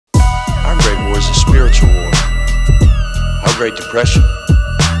is a spiritual war. Our Great Depression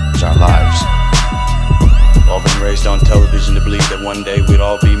is our lives. We've all been raised on television to believe that one day we'd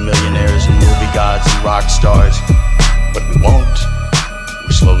all be millionaires and movie gods and rock stars, but we won't.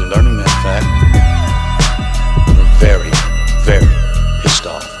 We're slowly learning that fact. We're very, very pissed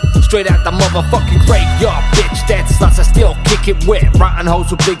off. Straight out the motherfucking graveyard, bitch. Dead sluts, I still kick it wet. Rotten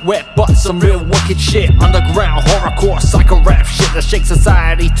hoes with big wet butts, some real wicked shit. Underground horrorcore, psycho rap shit that shakes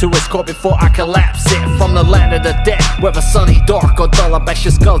society to its core before I collapse it. From the land of the dead, whether sunny, dark or dull, I bash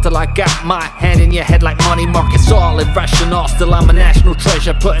your skull till I got my hand in your head like money markets. All irrational, still I'm a national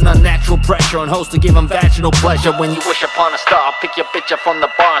treasure, putting unnatural pressure on hoes to give them vaginal pleasure. When you wish upon a star, I'll pick your bitch up from the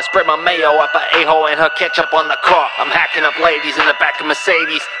bar and spread my mayo up her a-hole and her ketchup on the car. I'm hacking up ladies in the back of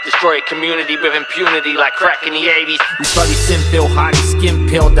Mercedes, destroy a community with impunity like crack in the 80s. You slutty sin-filled, hottie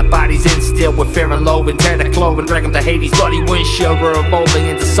skin-pilled, the body's instilled with fear and loathing. Tear the clothing, drag them to Hades, bloody windshield. We're evolving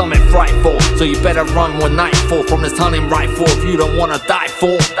into something frightful, so you better run when nightfall from this hunting rifle if you don't wanna die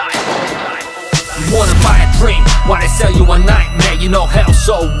for. You wanna buy a dream, why they sell you a nightmare? You know hell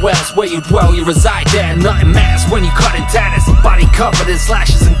so well, it's where you dwell, you reside there. Nothing matters when you cut in tatters, body covered in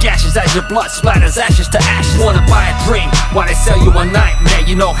slashes and gashes as your blood splatters ashes to ashes. Wanna buy a dream, why they sell you a nightmare?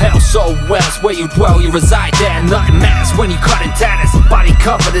 You know hell so well, it's where you dwell, you reside there. Nothing matters when you cut in tatters, body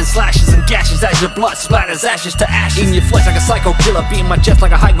covered in slashes and gashes as your blood splatters ashes to ashes. Eating your flesh like a psycho killer, beating my chest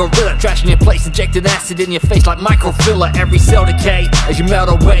like a high gorilla, trashing your place, injecting acid in your face like microfiller. Every cell decay as you melt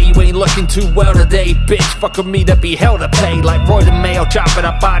away, you ain't looking too well today, bitch. Fuck with me to be hell to pay. Like Roy the Mayo, chopping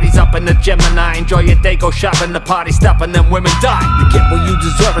our bodies up in the Gemini. Enjoy your day, go shopping, the party stopping, them women die. You get what you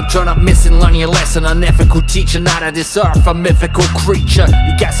deserve and turn up missing, learn your lesson. Unethical teacher, not of this earth, a mythical creature.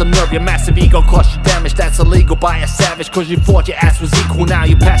 You got some nerve, your massive ego cost you damage. That's illegal by a savage, cause you thought your ass was equal. Now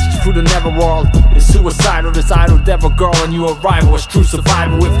you passage through the netherworld. It's suicidal, this idle devil girl, and your arrival is true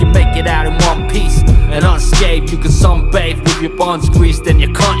survival. If you make it out in one piece and unscathed, you can sunbathe with your buns greased and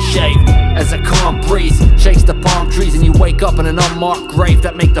your cunt shaved. As a calm breeze shakes the palm trees and you wake up in an unmarked grave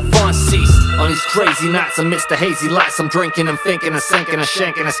that make the fun cease. On these crazy nights amidst the hazy lights, I'm drinking and thinking and sinking and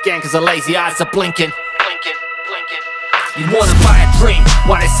shanking and scan cause the lazy eyes are blinking. You wanna buy a dream,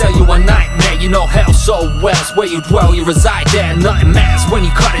 why they sell you a nightmare? You know hell so well, it's where you dwell, you reside there. Nothing matters when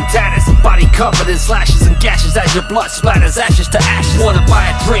you cut in tatters, body covered in slashes and gashes as your blood splatters ashes to ashes. Wanna buy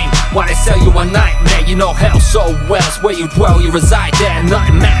a dream, why they sell you a nightmare? You know hell so well, it's where you dwell, you reside there.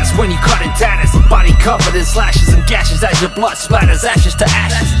 Nothing matters when you cut in tatters, body covered in slashes and gashes as your blood splatters ashes to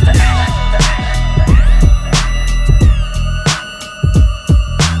ashes.